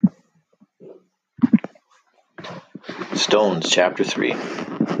Stones, Chapter 3.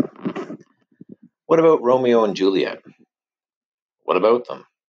 What about Romeo and Juliet? What about them?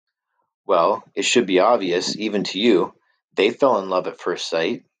 Well, it should be obvious, even to you, they fell in love at first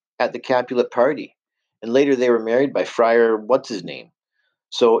sight at the Capulet party, and later they were married by Friar What's His Name.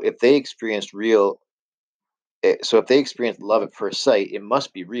 So if they experienced love at first sight, it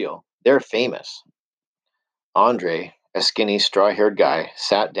must be real. They're famous. Andre, a skinny, straw-haired guy,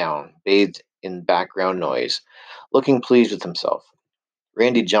 sat down, bathed in background noise, looking pleased with himself.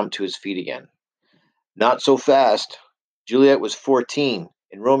 Randy jumped to his feet again. Not so fast. Juliet was 14,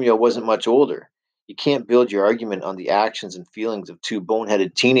 and Romeo wasn't much older. You can't build your argument on the actions and feelings of two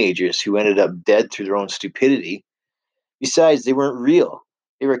boneheaded teenagers who ended up dead through their own stupidity. Besides, they weren't real.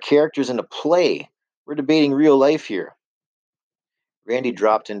 They were characters in a play. We're debating real life here. Randy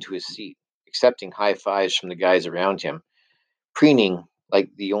dropped into his seat, accepting high fives from the guys around him, preening like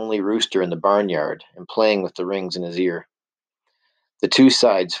the only rooster in the barnyard and playing with the rings in his ear. The two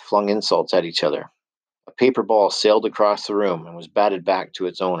sides flung insults at each other. A paper ball sailed across the room and was batted back to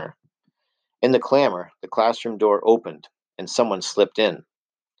its owner. In the clamor, the classroom door opened and someone slipped in.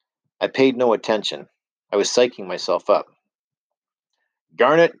 I paid no attention. I was psyching myself up.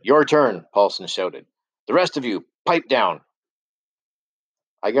 Garnet, your turn, Paulson shouted. The rest of you, pipe down.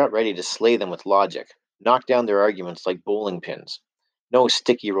 I got ready to slay them with logic, knock down their arguments like bowling pins. No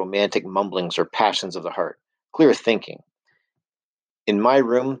sticky romantic mumblings or passions of the heart. Clear thinking. In my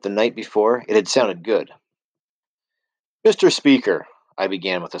room the night before, it had sounded good. Mr. Speaker, I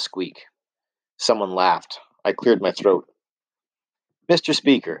began with a squeak. Someone laughed. I cleared my throat. Mr.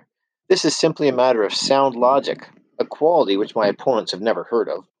 Speaker, this is simply a matter of sound logic, a quality which my opponents have never heard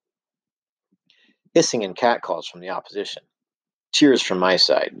of. Hissing and catcalls from the opposition. Cheers from my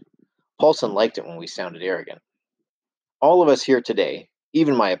side. Paulson liked it when we sounded arrogant. All of us here today,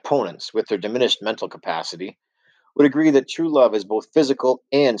 even my opponents with their diminished mental capacity, would agree that true love is both physical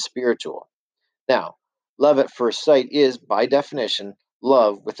and spiritual. Now, love at first sight is, by definition,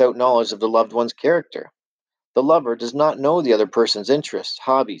 love without knowledge of the loved one's character. The lover does not know the other person's interests,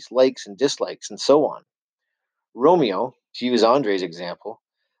 hobbies, likes and dislikes, and so on. Romeo, to use Andre's example,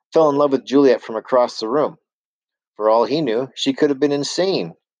 fell in love with Juliet from across the room. For all he knew, she could have been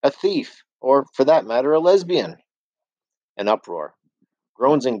insane, a thief, or, for that matter, a lesbian. An uproar.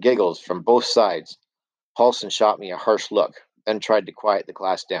 Groans and giggles from both sides. Paulson shot me a harsh look, then tried to quiet the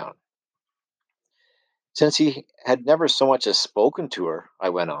class down. Since he had never so much as spoken to her, I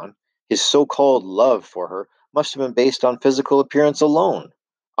went on, his so-called love for her must have been based on physical appearance alone.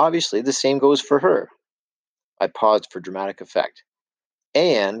 Obviously, the same goes for her. I paused for dramatic effect.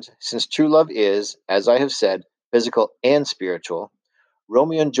 And, since true love is, as I have said, physical and spiritual,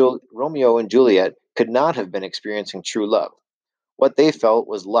 Romeo and Juliet could not have been experiencing true love. What they felt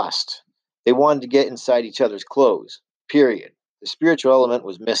was lust. They wanted to get inside each other's clothes. Period. The spiritual element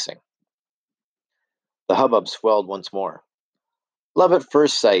was missing. The hubbub swelled once more. Love at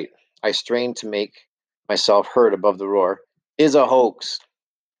first sight, I strained to make myself heard above the roar, is a hoax.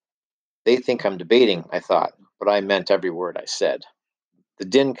 They think I'm debating, I thought, but I meant every word I said. The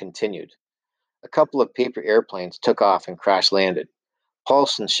din continued. A couple of paper airplanes took off and crash-landed.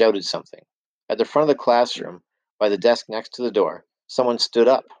 Paulson shouted something. At the front of the classroom, by the desk next to the door, someone stood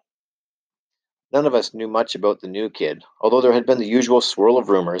up. None of us knew much about the new kid, although there had been the usual swirl of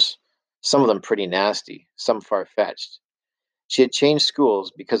rumors, some of them pretty nasty, some far-fetched. She had changed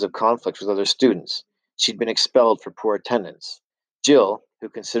schools because of conflicts with other students. She'd been expelled for poor attendance. Jill, who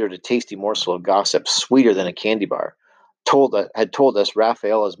considered a tasty morsel of gossip sweeter than a candy bar, had told us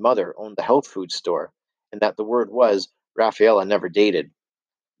Rafaela's mother owned the health food store, and that the word was Rafaela never dated.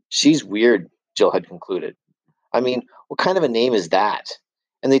 She's weird, Jill had concluded. I mean, what kind of a name is that?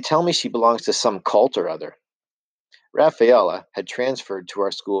 And they tell me she belongs to some cult or other. Rafaela had transferred to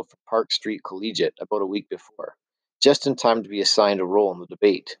our school from Park Street Collegiate about a week before, just in time to be assigned a role in the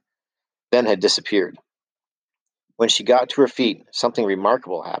debate, then had disappeared. When she got to her feet, something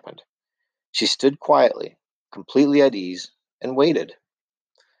remarkable happened. She stood quietly, completely at ease, and waited.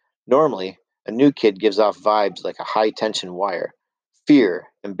 Normally, a new kid gives off vibes like a high-tension wire, fear,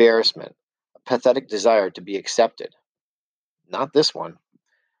 embarrassment, a pathetic desire to be accepted. Not this one.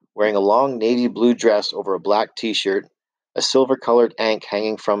 Wearing a long navy blue dress over a black t-shirt, a silver-colored ankh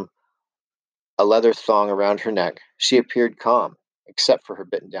hanging from a leather thong around her neck, she appeared calm, except for her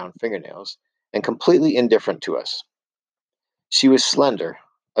bitten-down fingernails, and completely indifferent to us. She was slender,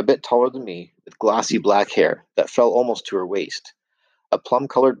 a bit taller than me, with glossy black hair that fell almost to her waist. A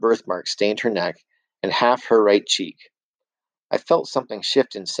plum-colored birthmark stained her neck and half her right cheek. I felt something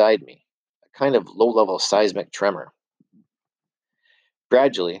shift inside me, a kind of low-level seismic tremor.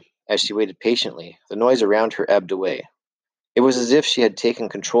 Gradually, as she waited patiently, the noise around her ebbed away. It was as if she had taken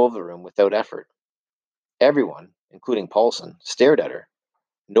control of the room without effort. Everyone, including Paulson, stared at her.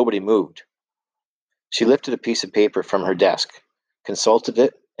 Nobody moved. She lifted a piece of paper from her desk, consulted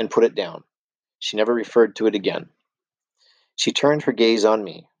it, and put it down. She never referred to it again. She turned her gaze on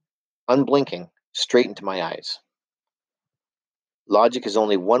me, unblinking, straight into my eyes. Logic is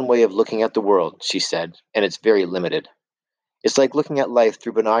only one way of looking at the world, she said, and it's very limited. It's like looking at life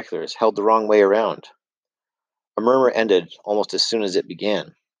through binoculars held the wrong way around. A murmur ended almost as soon as it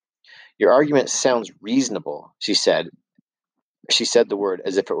began. Your argument sounds reasonable, she said. She said the word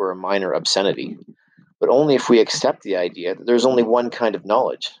as if it were a minor obscenity, but only if we accept the idea that there's only one kind of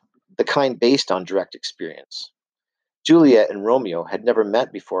knowledge, the kind based on direct experience. Juliet and Romeo had never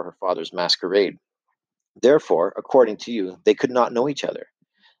met before her father's masquerade. Therefore, according to you, they could not know each other.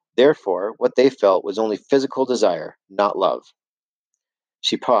 Therefore, what they felt was only physical desire, not love.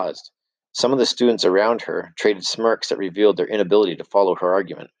 She paused. Some of the students around her traded smirks that revealed their inability to follow her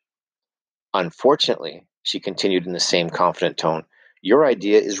argument. Unfortunately, she continued in the same confident tone, your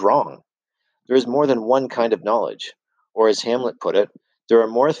idea is wrong. There is more than one kind of knowledge. Or, as Hamlet put it, there are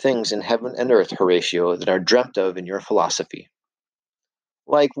more things in heaven and earth, Horatio, than are dreamt of in your philosophy.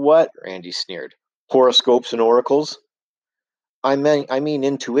 Like what? Randy sneered. Horoscopes and oracles? I mean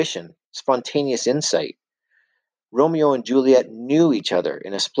intuition, spontaneous insight. Romeo and Juliet knew each other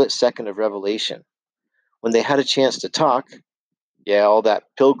in a split second of revelation. When they had a chance to talk, yeah, all that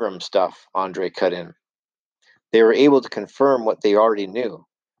pilgrim stuff, Andre cut in. They were able to confirm what they already knew,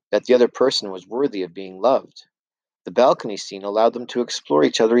 that the other person was worthy of being loved. The balcony scene allowed them to explore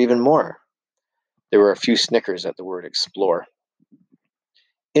each other even more. There were a few snickers at the word explore.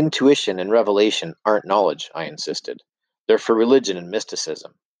 Intuition and revelation aren't knowledge, I insisted. They're for religion and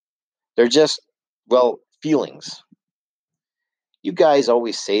mysticism. They're just, well, feelings. You guys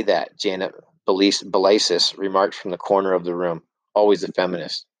always say that, Janet Belisis remarked from the corner of the room, always a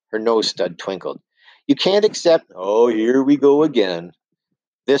feminist. Her nose stud twinkled. You can't accept, oh, here we go again.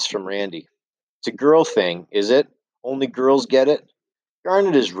 This from Randy. It's a girl thing, is it? Only girls get it?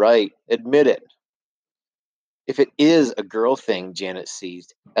 Garnet is right. Admit it. If it is a girl thing, Janet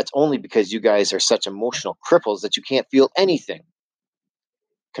seized, that's only because you guys are such emotional cripples that you can't feel anything.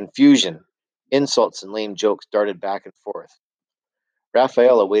 Confusion, insults, and lame jokes darted back and forth.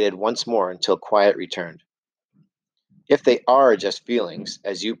 Rafaela waited once more until quiet returned. If they are just feelings,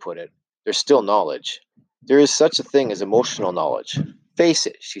 as you put it, they're still knowledge. There is such a thing as emotional knowledge. Face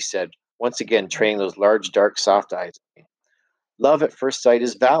it, she said, once again training those large, dark, soft eyes at me. Love at first sight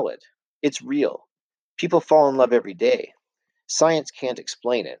is valid. It's real. People fall in love every day. Science can't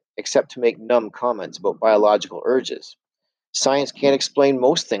explain it, except to make numb comments about biological urges. Science can't explain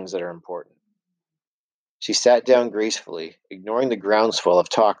most things that are important. She sat down gracefully, ignoring the groundswell of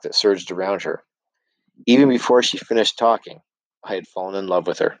talk that surged around her. Even before she finished talking, I had fallen in love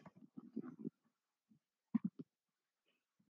with her.